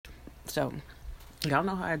So, y'all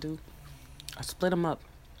know how I do. I split them up.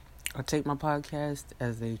 I take my podcast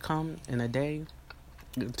as they come in a day,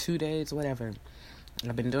 2 days, whatever.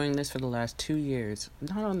 I've been doing this for the last 2 years.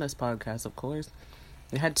 Not on this podcast, of course.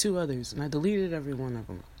 I had 2 others, and I deleted every one of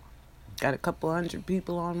them. Got a couple hundred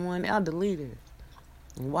people on one. I deleted it.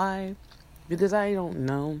 Why? Because I don't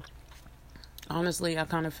know. Honestly, I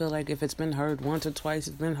kind of feel like if it's been heard once or twice,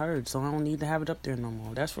 it's been heard. So I don't need to have it up there no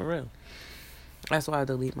more. That's for real. That's why I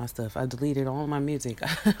delete my stuff. I deleted all my music.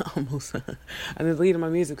 I deleted my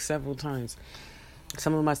music several times.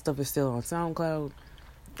 Some of my stuff is still on SoundCloud.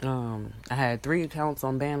 I had 3 accounts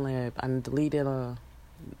on BandLab. I deleted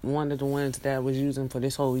one of the ones that I was using for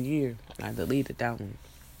this whole year. I deleted that one.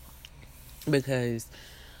 Because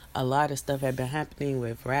a lot of stuff had been happening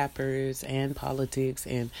with rappers and politics,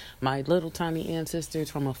 and my little tiny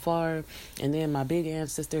ancestors from afar, and then my big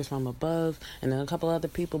ancestors from above, and then a couple other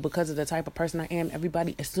people. Because of the type of person I am,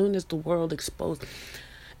 everybody, as soon as the world exposed,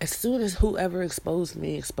 as soon as whoever exposed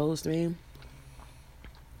me,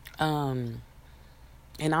 and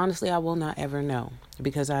honestly, I will not ever know,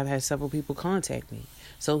 because I've had several people contact me.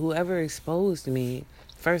 So whoever exposed me,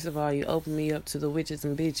 first of all, you open me up to the witches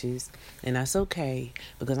and bitches, and that's okay,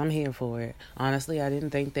 because I'm here for it. Honestly, I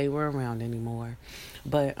didn't think they were around anymore.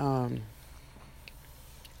 But, I'm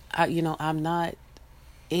not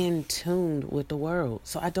in tune with the world.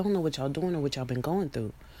 So I don't know what y'all doing or what y'all been going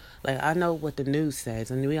through. Like, I know what the news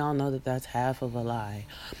says, and we all know that that's half of a lie.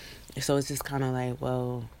 So it's just kind of like,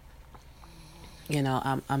 well,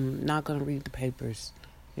 I'm not going to read the papers.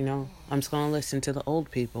 I'm just going to listen to the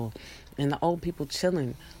old people. And the old people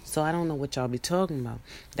chilling. So I don't know what y'all be talking about.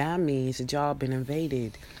 That means that y'all been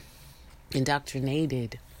invaded,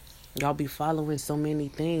 indoctrinated. Y'all be following so many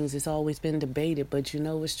things. It's always been debated, but you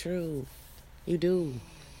know it's true. You do.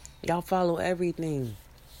 Y'all follow everything.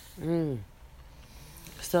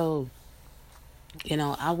 So,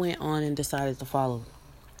 I went on and decided to follow.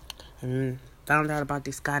 And found out about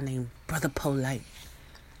this guy named Brother Polite.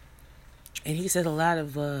 And he said a lot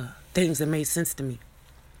of things that made sense to me.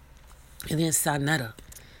 And then Sonetta,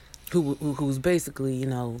 who's basically,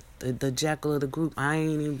 the jackal of the group. I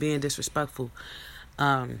ain't even being disrespectful.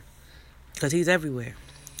 Because he's everywhere,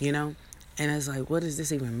 And it's like, what does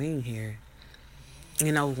this even mean here?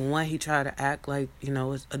 One, he tried to act like,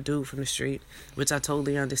 a dude from the street, which I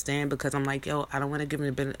totally understand, because I'm like, I don't want to give him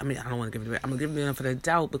the benefit. I don't want to give him the benefit. I'm going to give him the benefit of the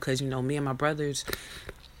doubt, because, me and my brothers,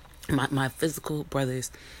 my physical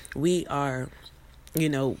brothers, we are,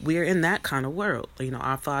 we're in that kind of world.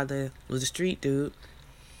 Our father was a street dude,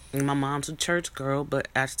 and my mom's a church girl, but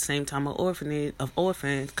at the same time, an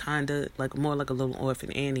orphan, kind of like more like a little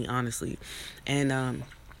orphan Annie, honestly. And,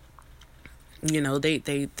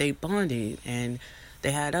 they bonded, and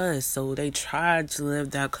they had us, so they tried to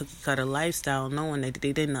live that cookie cutter lifestyle, knowing that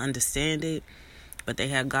they didn't understand it, but they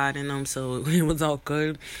had God in them, so it was all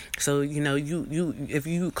good. So, you if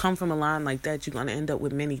you come from a line like that, you're going to end up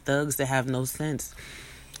with many thugs that have no sense.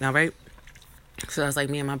 All right? So that's like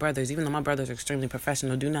me and my brothers. Even though my brothers are extremely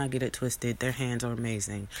professional, do not get it twisted. Their hands are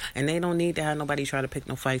amazing. And they don't need to have nobody try to pick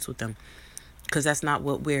no fights with them. Because that's not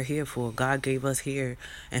what we're here for. God gave us here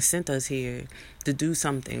and sent us here to do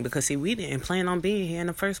something. Because, see, we didn't plan on being here in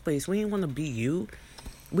the first place. We didn't want to be you.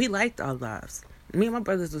 We liked our lives. Me and my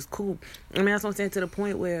brothers was cool. That's what I'm saying, to the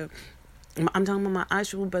point where I'm talking about my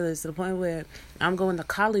actual brothers, to the point where I'm going to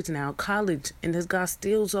college now. And this guy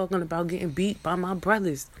still talking about getting beat by my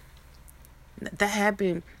brothers. That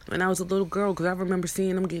happened when I was a little girl, because I remember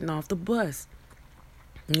seeing them getting off the bus.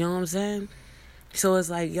 You know what I'm saying? So it's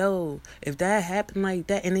like, if that happened like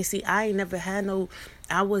that, and they see, I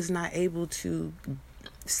was not able to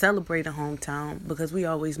celebrate a hometown, because we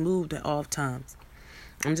always moved at off times.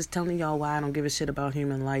 I'm just telling y'all why I don't give a shit about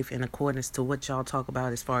human life in accordance to what y'all talk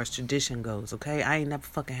about as far as tradition goes, okay? I ain't never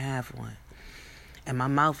fucking have one. And my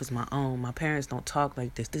mouth is my own. My parents don't talk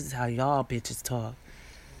like this. This is how y'all bitches talk,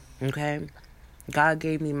 okay? God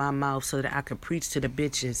gave me my mouth so that I could preach to the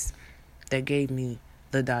bitches that gave me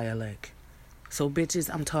the dialect. So, bitches,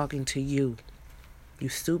 I'm talking to you. You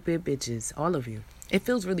stupid bitches. All of you. It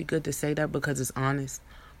feels really good to say that, because it's honest.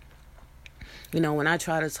 When I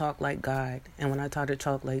try to talk like God, and when I try to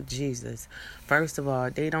talk like Jesus, first of all,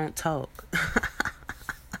 they don't talk.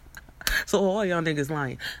 So all y'all niggas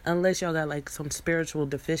lying. Unless y'all got like some spiritual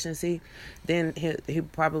deficiency, then he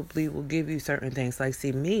probably will give you certain things. Like,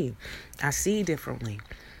 see, me, I see differently.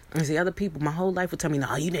 And see, other people, my whole life would tell me, no,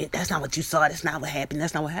 that's not what you saw. That's not what happened.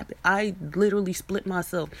 That's not what happened. I literally split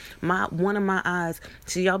myself. One of my eyes,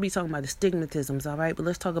 see, y'all be talking about the stigmatisms, all right? But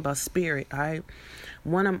let's talk about spirit, all right?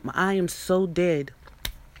 I am so dead.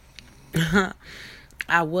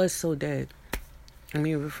 I was so dead. Let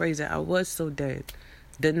me rephrase it. I was so dead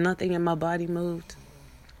that nothing in my body moved.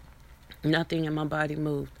 Nothing in my body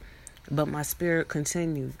moved. But my spirit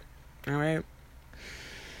continued. All right?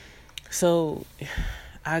 So,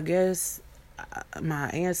 I guess my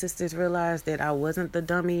ancestors realized that I wasn't the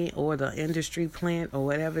dummy or the industry plant or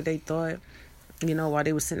whatever they thought. While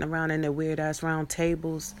they were sitting around in their weird-ass round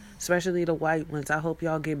tables, especially the white ones. I hope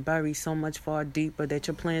y'all get buried so much far deeper that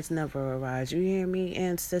your plants never arise. You hear me,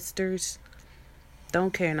 ancestors?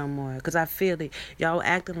 Don't care no more, because I feel it. Y'all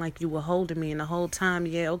acting like you were holding me, and the whole time,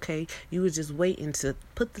 yeah, okay, you was just waiting to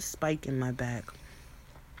put the spike in my back.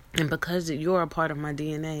 And because you're a part of my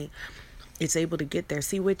DNA, it's able to get there.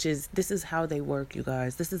 See, witches, this is how they work, you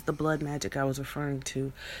guys. This is the blood magic I was referring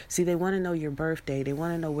to. See, they want to know your birthday. They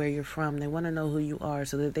want to know where you're from. They want to know who you are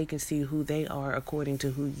so that they can see who they are according to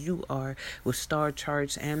who you are with star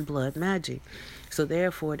charts and blood magic. So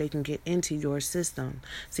therefore, they can get into your system.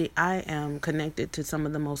 See, I am connected to some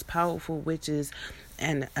of the most powerful witches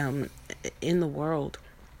and in the world.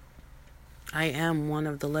 I am one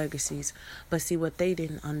of the legacies. But see, what they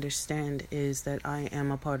didn't understand is that I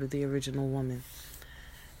am a part of the original woman.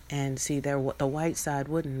 And see, the white side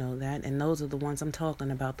wouldn't know that. And those are the ones I'm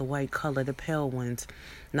talking about, the white color, the pale ones.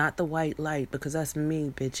 Not the white light, because that's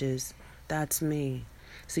me, bitches. That's me.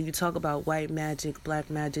 So you talk about white magic, black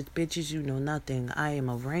magic, bitches, you know nothing. I am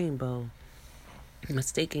a rainbow.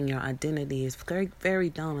 Mistaking your identity is very, very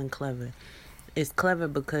dumb and clever. It's clever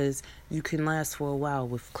because you can last for a while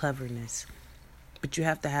with cleverness. But you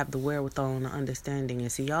have to have the wherewithal and the understanding.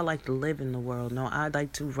 And see, y'all like to live in the world. No, I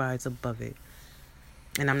like to rise above it.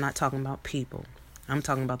 And I'm not talking about people. I'm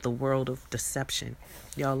talking about the world of deception.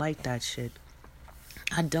 Y'all like that shit.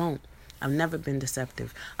 I don't. I've never been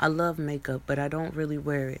deceptive. I love makeup, but I don't really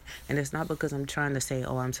wear it. And it's not because I'm trying to say,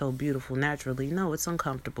 oh, I'm so beautiful naturally. No, it's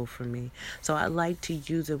uncomfortable for me. So I like to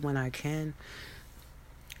use it when I can.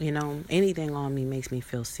 Anything on me makes me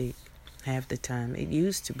feel sick. Half the time. It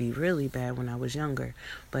used to be really bad when I was younger,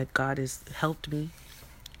 but God has helped me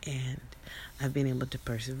and I've been able to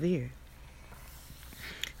persevere.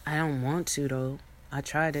 I don't want to, though. I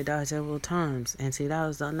tried to die several times, and see, that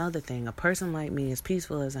was another thing. A person like me, as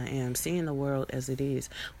peaceful as I am, seeing the world as it is,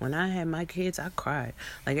 when I had my kids, I cried.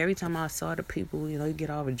 Like, every time I saw the people, you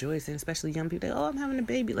get all rejoicing, especially young people, oh, I'm having a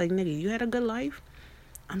baby. Like, nigga, you had a good life?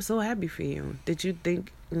 I'm so happy for you. Did you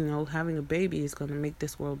think, having a baby is going to make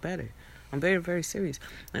this world better? I'm very, very serious.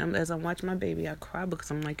 And as I watch my baby, I cry because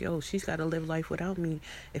I'm like, yo, she's got to live life without me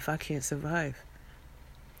if I can't survive.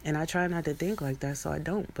 And I try not to think like that, so I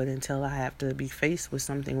don't. But until I have to be faced with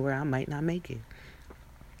something where I might not make it.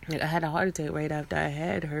 Like, I had a heart attack right after I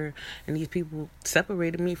had her, and these people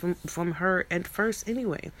separated me from her at first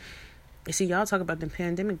anyway. You see, y'all talk about the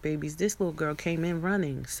pandemic babies. This little girl came in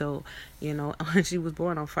running. So, she was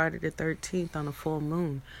born on Friday the 13th on a full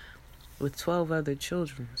moon with 12 other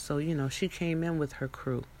children. So, she came in with her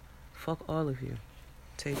crew. Fuck all of you.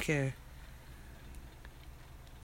 Take care.